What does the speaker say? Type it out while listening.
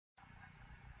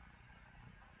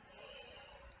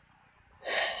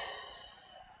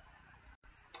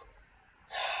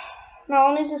Not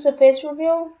only is this a face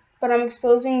reveal, but I'm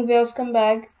exposing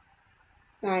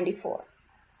Vailscumbag94.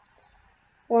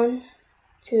 1,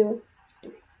 2,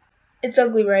 3. It's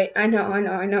ugly, right? I know. I'm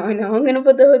gonna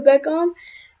put the hood back on,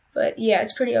 but yeah,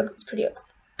 it's pretty ugly.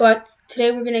 But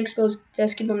today we're gonna expose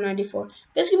Vailskibum94.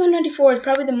 Vailskibum94 is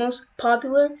probably the most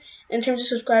popular in terms of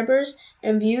subscribers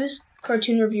and views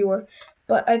cartoon reviewer.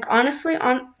 But like honestly,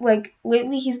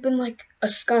 lately he's been like a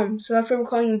scum, so that's why we're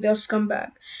calling him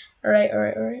Vailscumbag. All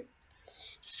right.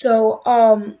 So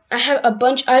I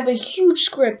have a huge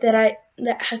script that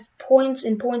have points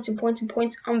on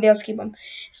Vailskibum.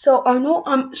 So I know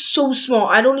I'm so small.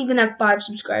 I don't even have 5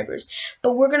 subscribers,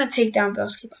 but we're gonna take down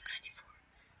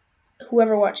Vailskibum94.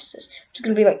 Whoever watches this, it's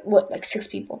gonna be like 6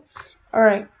 people. All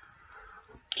right.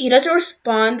 He doesn't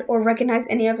respond or recognize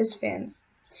any of his fans.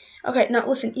 Okay, now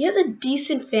listen. He has a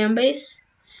decent fan base,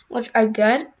 which I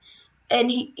get,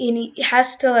 and he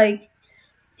has to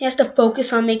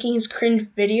focus on making his cringe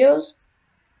videos.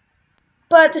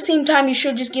 But at the same time, you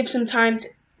should just give some time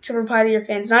to reply to your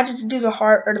fans, not just to do the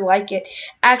heart or to like it.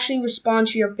 Actually respond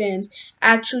to your fans.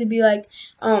 Actually be like,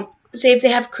 say if they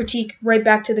have critique, write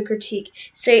back to the critique.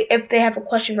 Say if they have a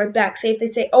question, write back. Say if they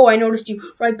say, oh, I noticed you,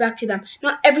 write back to them.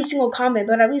 Not every single comment,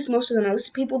 but at least most of them. At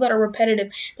least people that are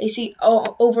repetitive, they see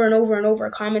over and over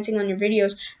commenting on your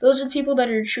videos. Those are the people that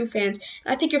are your true fans.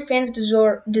 And I think your fans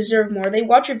deserve more. They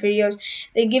watch your videos,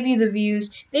 they give you the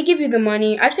views, they give you the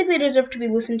money. I think they deserve to be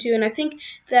listened to, and I think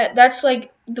that's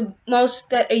like the most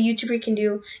that a YouTuber can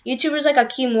do. YouTubers like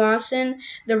Akeem Lawson,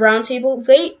 the Roundtable,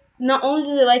 they not only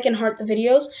do they like and heart the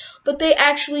videos, but they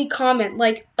actually comment.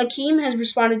 Like Akeem has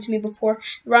responded to me before.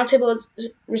 The Roundtable has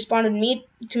responded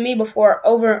to me before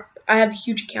over. I have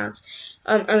huge accounts.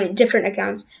 Different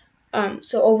accounts.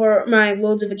 So over my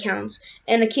loads of accounts.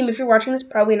 And Akeem, if you're watching this,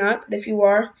 probably not. But if you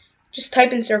are, just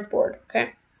type in surfboard.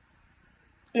 Okay.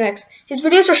 Next, his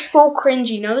videos are so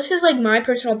cringy. Now this is like my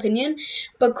personal opinion,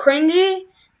 but cringy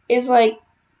is like.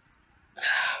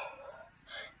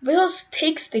 Vails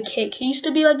takes the cake. He used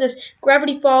to be like this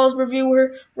Gravity Falls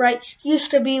reviewer, right? He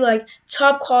used to be like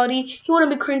top quality. He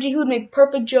wouldn't be cringy. He would make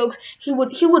perfect jokes. He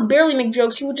would barely make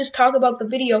jokes. He would just talk about the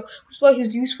video, which is why he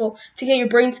was useful to get your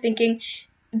brains thinking,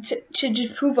 to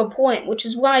just prove a point, which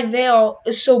is why Vail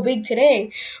is so big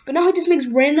today. But now he just makes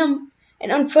random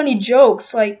and unfunny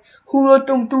jokes, like who let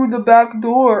them through the back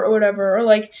door or whatever, or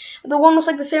like the one with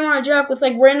like the Samurai Jack with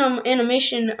like random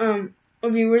animation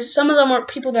reviewers. Some of them are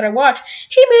people that I watch.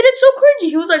 He made it so cringy.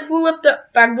 He was like, who left the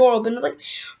back door open? I was like,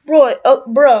 bro,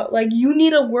 like you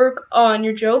need to work on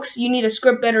your jokes. You need to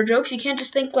script better jokes. You can't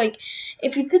just think like,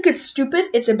 if you think it's stupid,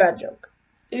 it's a bad joke.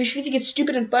 If you think it's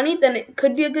stupid and funny, then it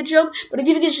could be a good joke. But if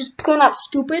you think it's just plain out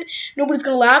stupid, nobody's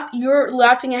gonna laugh, you're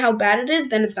laughing at how bad it is,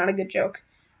 then it's not a good joke.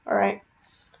 Alright?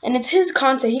 And it's his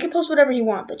content. He can post whatever he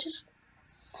wants, but just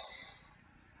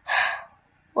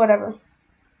whatever.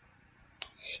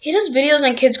 He does videos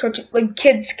on kids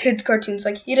cartoons,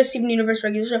 like he does Steven Universe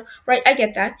regular show, right? I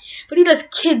get that, but he does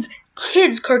kids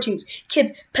cartoons,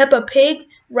 Peppa Pig,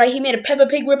 right? He made a Peppa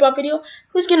Pig ripoff video.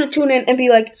 Who's gonna tune in and be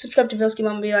like, subscribe to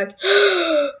Vailskibum and be like,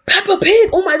 Peppa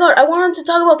Pig? Oh my god, I want him to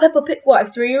talk about Peppa Pig. What,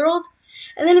 a 3-year-old?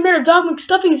 And then he made a Dog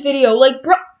McStuffins video. Like,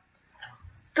 bro,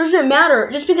 doesn't matter.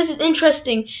 Just because it's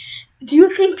interesting. Do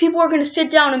you think people are going to sit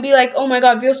down and be like, oh my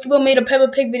god, Vailskibum made a Peppa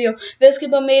Pig video,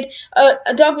 Vailskibum made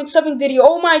a Dog McStuffins video,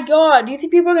 oh my god, do you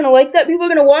think people are going to like that? People are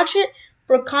going to watch it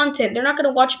for content. They're not going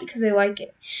to watch it because they like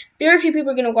it. Very few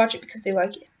people are going to watch it because they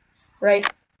like it, right?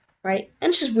 And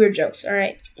it's just weird jokes,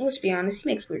 alright? Let's be honest, he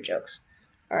makes weird jokes,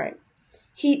 alright?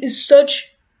 He is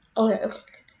such, okay.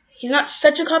 He's not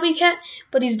such a copycat,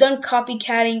 but he's done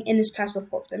copycatting in his past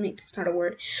before. I mean, it's not a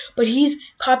word. But he's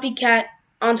copycat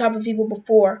on top of people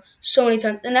before so many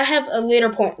times. And I have a later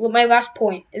point. My last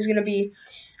point is gonna be,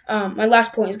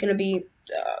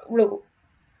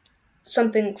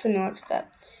 something like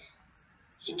that.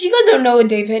 You guys don't know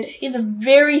David. He's a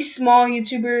very small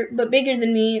YouTuber, but bigger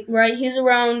than me, right? He's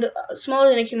around smaller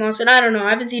than Akeem Lawson. I don't know.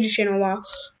 I haven't seen his channel in a while,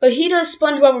 but he does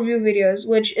SpongeBob review videos,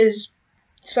 which is.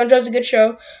 SpongeBob's a good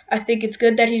show. I think it's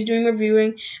good that he's doing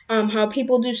reviewing. How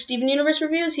people do Steven Universe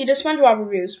reviews, he does SpongeBob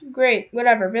reviews. Great,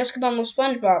 whatever. Vailskibum loves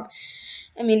SpongeBob.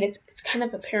 I mean, it's kind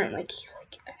of apparent. Like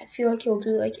I feel like he'll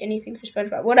do like anything for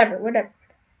SpongeBob. Whatever.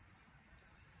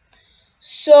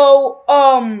 So,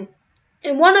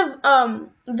 in one of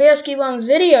Vailskibum's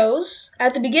videos,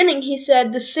 at the beginning, he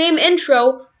said the same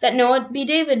intro that Noah B.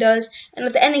 David does, and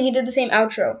at the ending, he did the same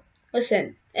outro.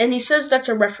 Listen. And he says that's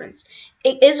a reference.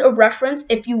 It is a reference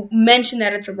if you mention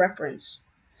that it's a reference.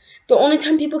 The only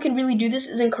time people can really do this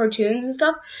is in cartoons and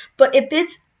stuff. But if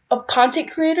it's a content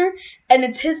creator and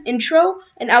it's his intro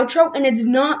and outro and it's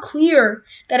not clear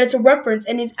that it's a reference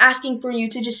and he's asking for you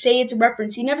to just say it's a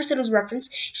reference. He never said it was a reference.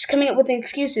 He's just coming up with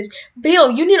excuses. Vail,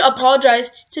 you need to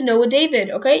apologize to Noah David,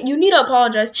 okay? You need to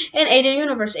apologize. And AJ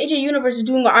Universe. AJ Universe is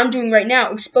doing what I'm doing right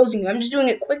now, exposing you. I'm just doing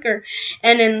it quicker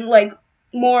and then like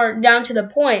more down to the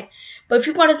point. But if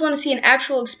you guys want to see an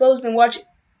actual exposed, then watch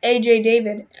AJ,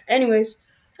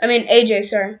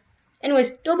 sorry.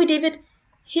 Anyways, Dobie David,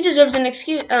 he deserves an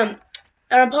excuse, an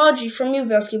apology from you,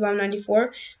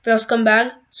 Vailskibum94.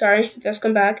 Vailscumbag.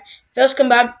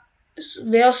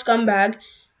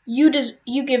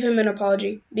 You give him an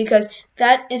apology because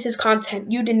that is his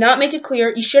content. You did not make it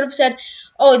clear. You should have said,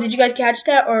 "Oh, did you guys catch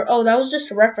that?" Or, "Oh, that was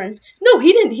just a reference." No,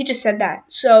 he didn't. He just said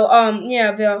that. So,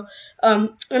 yeah, Vail.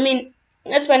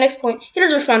 That's my next point. He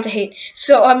doesn't respond to hate.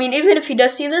 So, even if he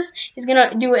does see this, he's going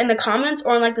to do it in the comments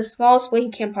or in, like, the smallest way he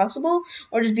can possible,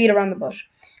 or just beat around the bush.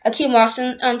 Akeem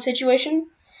Lawson situation.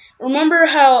 Remember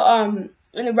how,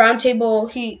 in the round table,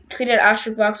 he tweeted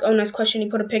asterisk box, "Oh, nice question." He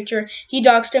put a picture. He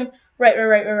doxed him.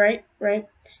 Right.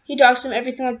 He doxed him,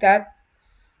 everything like that.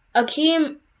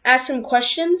 Akeem asked him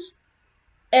questions.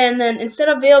 And then instead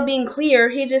of Vail being clear,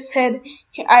 he just said,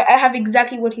 I have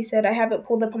exactly what he said. I have it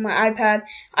pulled up on my iPad.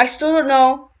 I still don't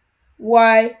know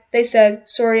why they said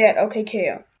sorry at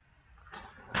OKKO.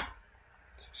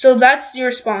 So that's your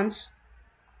response.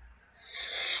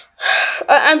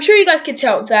 I'm sure you guys could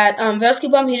tell that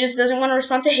Vailskibum, he just doesn't want to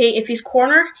respond to hate. If he's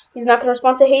cornered, he's not going to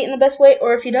respond to hate in the best way.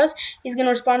 Or if he does, he's going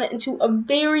to respond it into a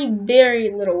very,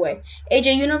 very little way.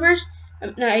 AJ Universe.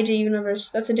 Not AJ Universe.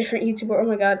 That's a different YouTuber. Oh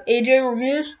my god. AJ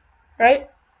Reviews, right?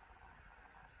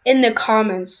 In the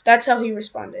comments. That's how he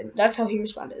responded.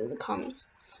 In the comments.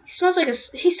 He sounds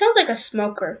like a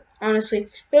smoker, honestly.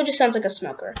 Vail just sounds like a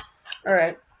smoker.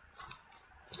 Alright.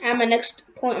 And my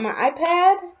next point on my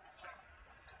iPad.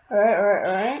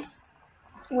 Alright.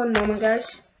 One moment,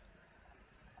 guys.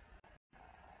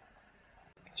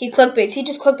 He clickbaits. He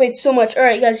just clickbaits so much.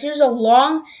 Alright, guys. Here's a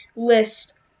long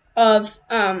list of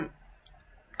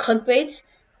clickbaits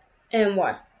and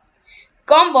why.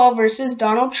 Gumball versus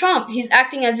Donald Trump. He's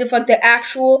acting as if like the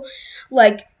actual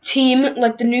team,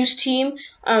 like the news team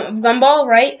of Gumball,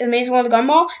 right? Amazing World of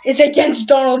Gumball is against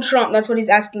Donald Trump. That's what he's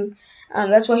asking.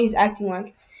 That's what he's acting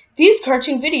like. These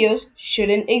cartoon videos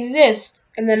shouldn't exist.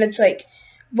 And then it's like,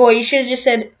 boy, you should have just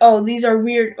said, "Oh, these are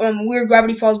weird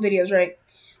Gravity Falls videos, right?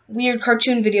 Weird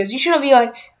cartoon videos." You shouldn't be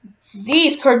like,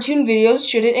 "These cartoon videos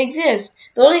shouldn't exist."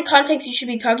 The only context you should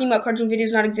be talking about cartoon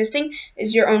videos not existing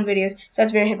is your own videos. So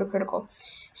that's very hypocritical.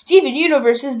 Steven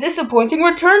Universe's disappointing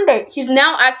return date. He's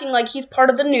now acting like he's part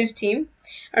of the news team.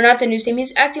 Or not the news team.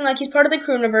 He's acting like he's part of the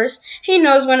Crewniverse. He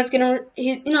knows when it's gonna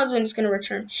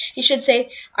return. He should say,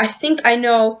 "I think I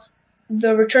know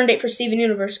the return date for Steven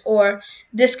Universe," or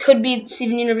 "This could be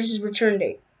Steven Universe's return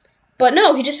date." But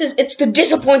no, he just says it's the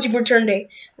disappointing return date,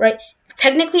 right?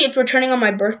 Technically, it's returning on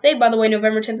my birthday. By the way,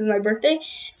 November 10th is my birthday.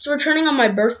 It's returning on my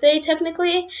birthday,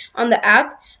 technically, on the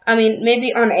app.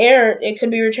 Maybe on air, it could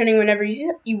be returning whenever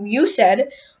you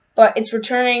said, but it's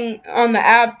returning on the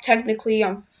app, technically,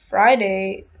 on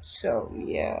Friday. So,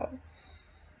 yeah.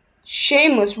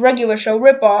 Shameless regular show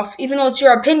ripoff. Even though it's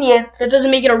your opinion, that doesn't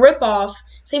make it a ripoff.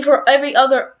 Same for every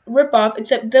other ripoff,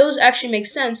 except those actually make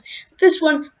sense. This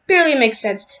one barely makes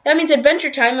sense. That means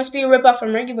Adventure Time must be a ripoff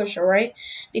from regular show, right?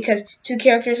 Because two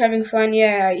characters having fun.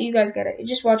 Yeah, you guys get it.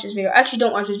 Just watch this video. Actually,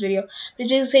 don't watch this video. But it's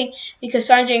basically saying because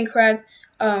Sanjay and Craig,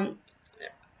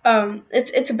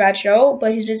 it's a bad show,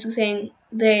 but he's basically saying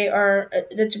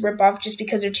it's a ripoff just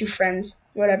because they're two friends,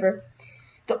 whatever.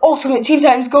 The ultimate Teen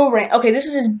Titans Go rant. Okay, this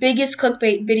is his biggest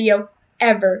clickbait video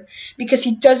ever because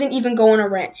he doesn't even go on a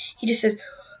rant. He just says,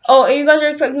 "Oh, you guys are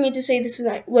expecting me to say this is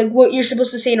like what you're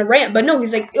supposed to say in a rant," but no,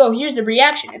 he's like, "Oh, here's the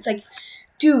reaction." It's like,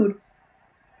 dude,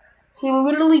 he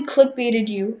literally clickbaited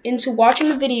you into watching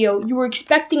the video. You were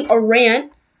expecting a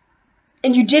rant,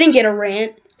 and you didn't get a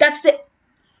rant. That's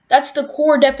the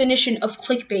core definition of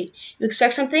clickbait. You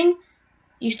expect something,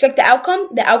 you expect the outcome.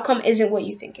 The outcome isn't what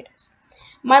you think it is.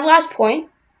 My last point.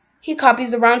 He copies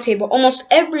the roundtable. Almost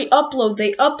every upload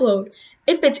they upload.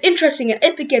 If it's interesting and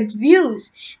if it gets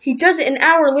views, he does it an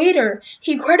hour later.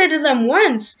 He credited them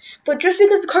once. But just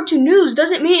because the cartoon news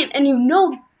doesn't mean, and you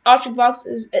know Ostrich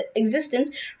Box's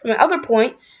existence from my other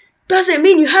point, doesn't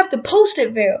mean you have to post it,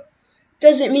 Vail.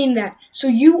 Doesn't mean that. So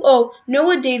you owe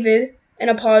Noah David an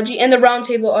apology and the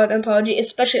roundtable an apology,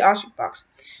 especially Ostrich Box.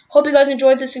 Hope you guys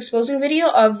enjoyed this exposing video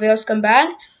of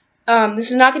Vailscumbag.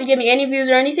 This is not going to give me any views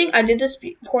or anything. I did this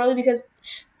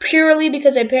purely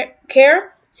because I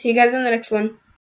care. See you guys in the next one.